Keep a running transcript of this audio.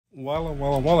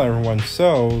Well, everyone.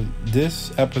 So,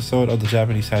 this episode of the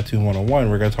Japanese Tattoo 101,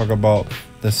 we're going to talk about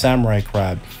the samurai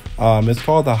crab. It's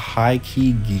called the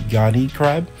Heikegani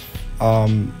crab.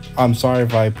 I'm sorry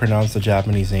if I pronounced the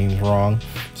Japanese names wrong.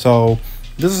 So,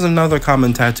 this is another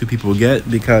common tattoo people get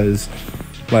because,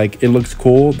 like, it looks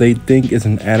cool. They think it's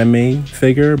an anime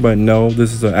figure, but no,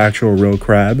 this is an actual real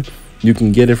crab. You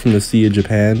can get it from the Sea of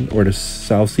Japan or the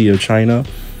South Sea of China.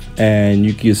 And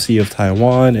you can see of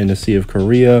Taiwan and the Sea of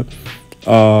Korea.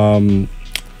 And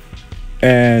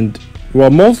well,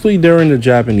 mostly they're in the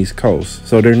Japanese coast.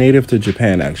 So they're native to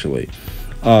Japan, actually.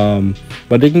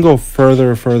 But they can go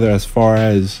further as far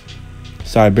as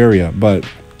Siberia. But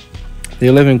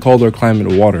they live in colder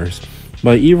climate waters.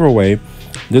 But either way,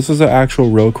 this is an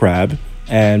actual real crab.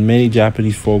 And many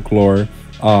Japanese folklore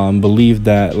believe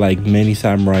that, like, many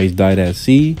samurais died at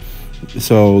sea.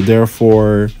 So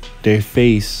therefore, their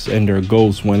face and their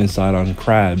ghosts went inside on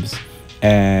crabs,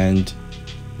 and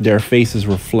their faces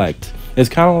reflect. It's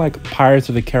kind of like Pirates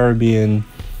of the Caribbean,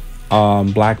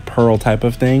 Black Pearl type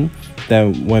of thing,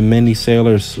 that when many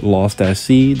sailors lost at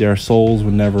sea, their souls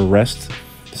would never rest.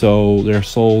 So their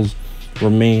souls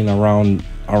remain around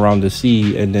the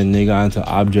sea, and then they got into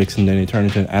objects, and then they turn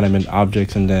into inanimate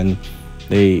objects, and then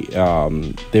they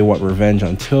want revenge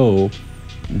until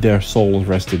their souls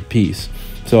rest in peace.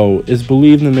 So it's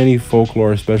believed in many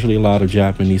folklore, especially a lot of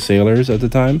Japanese sailors at the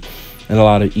time and a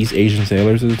lot of East Asian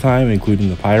sailors at the time, including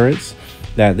the pirates,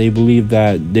 that they believe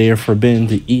that they are forbidden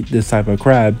to eat this type of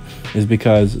crab is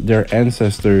because their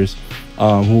ancestors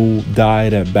who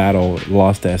died at battle,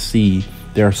 lost at sea,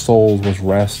 their souls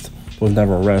was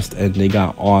never rest, and they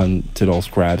got on to those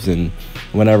crabs, and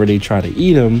whenever they try to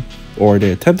eat them or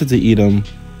they attempted to eat them,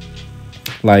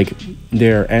 like,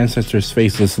 their ancestors'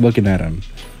 face was looking at them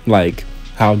like,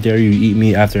 how dare you eat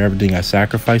me after everything I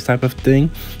sacrificed, type of thing.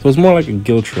 So it's more like a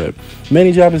guilt trip.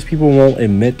 Many Japanese people won't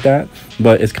admit that,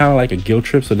 but it's kind of like a guilt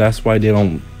trip, so that's why they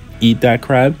don't eat that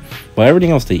crab. But everything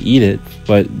else, they eat it,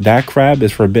 but that crab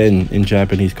is forbidden in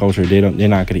Japanese culture. They're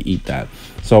not going to eat that.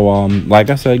 So like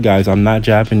I said, guys, I'm not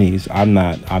Japanese, I'm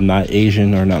not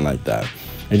Asian or nothing like that.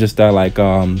 It's just that, like,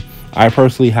 I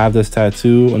personally have this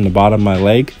tattoo on the bottom of my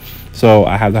leg. So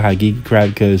I have the Heikegani crab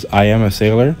because I am a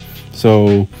sailor.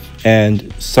 So,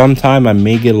 and sometime I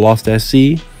may get lost at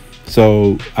sea.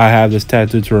 So I have this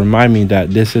tattoo to remind me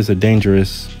that this is a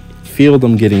dangerous field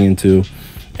I'm getting into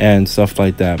and stuff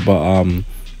like that. But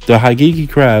the Heikegani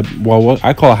crab, well, what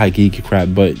I call it Heikegani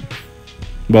crab, but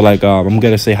like, I'm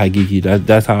gonna say Heikegani.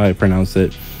 That's how I pronounce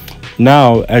it.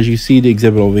 Now, as you see the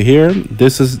exhibit over here,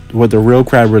 this is what the real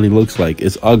crab really looks like.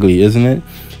 It's ugly, isn't it?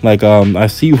 Like, I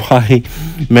see why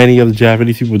many of the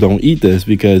Japanese people don't eat this,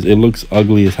 because it looks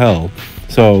ugly as hell.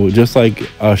 So just like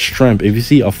a shrimp, if you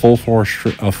see a full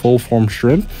form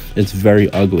shrimp, it's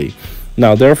very ugly.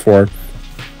 Now, therefore,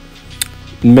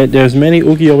 there's many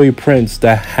ukiyo-e prints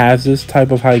that has this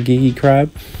type of Heikegani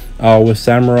crab with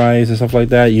samurais and stuff like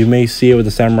that. You may see it with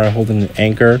the samurai holding an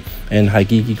anchor and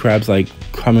Heikegani crabs, like,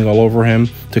 coming all over him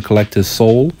to collect his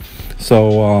soul.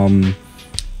 So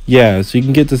yeah, so you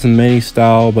can get this in many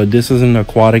style, but this is an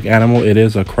aquatic animal. It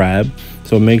is a crab,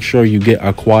 so make sure you get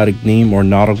aquatic theme or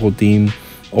nautical theme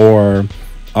or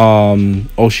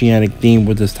oceanic theme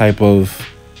with this type of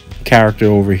character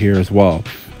over here as well.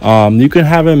 You can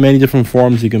have it in many different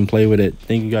forms. You can play with it.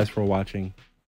 Thank you guys for watching.